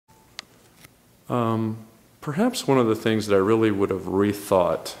Perhaps one of the things that I really would have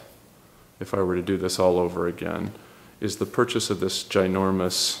rethought if I were to do this all over again is the purchase of this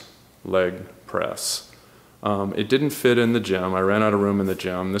ginormous leg press. It didn't fit in the gym. I ran out of room in the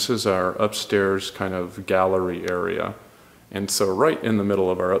gym. This is our upstairs kind of gallery area. And so right in the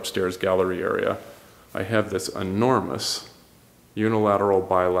middle of our upstairs gallery area, I have this enormous unilateral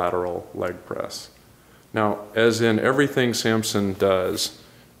bilateral leg press. Now, as in everything Samson does,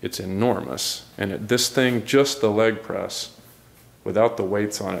 it's enormous. And this thing, just the leg press, without the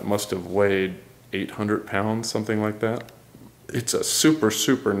weights on it, must have weighed 800 pounds, something like that. It's a super,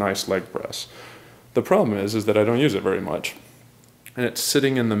 super nice leg press. The problem is that I don't use it very much. And it's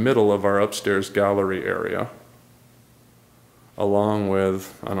sitting in the middle of our upstairs gallery area, along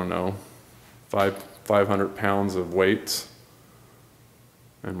with, I don't know, 500 pounds of weights,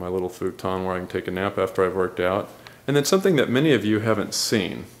 and my little futon where I can take a nap after I've worked out. And then something that many of you haven't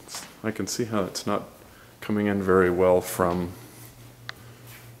seen. I can see how it's not coming in very well from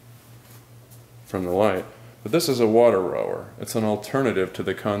the light. But this is a Waterrower. It's an alternative to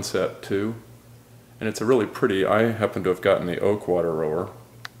the Concept 2. And it's a really pretty, I happen to have gotten the oak Waterrower.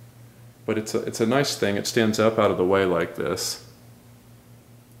 But it's a nice thing. It stands up out of the way like this.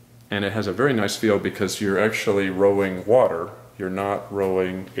 And it has a very nice feel because you're actually rowing water. You're not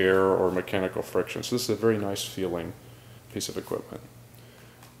rowing air or mechanical friction. So this is a very nice feeling piece of equipment.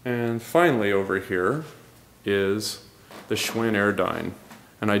 And finally over here is the Schwinn Airdyne.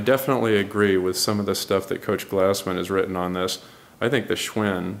 And I definitely agree with some of the stuff that Coach Glassman has written on this. I think the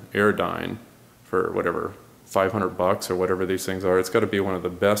Schwinn Airdyne, for whatever, 500 bucks or whatever these things are, it's got to be one of the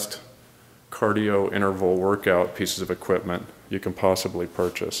best cardio interval workout pieces of equipment you can possibly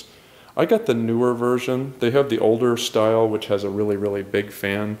purchase. I got the newer version. They have the older style, which has a really, really big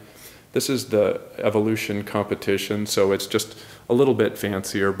fan. This is the Evolution Competition, so it's just a little bit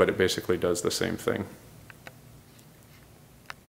fancier, but it basically does the same thing.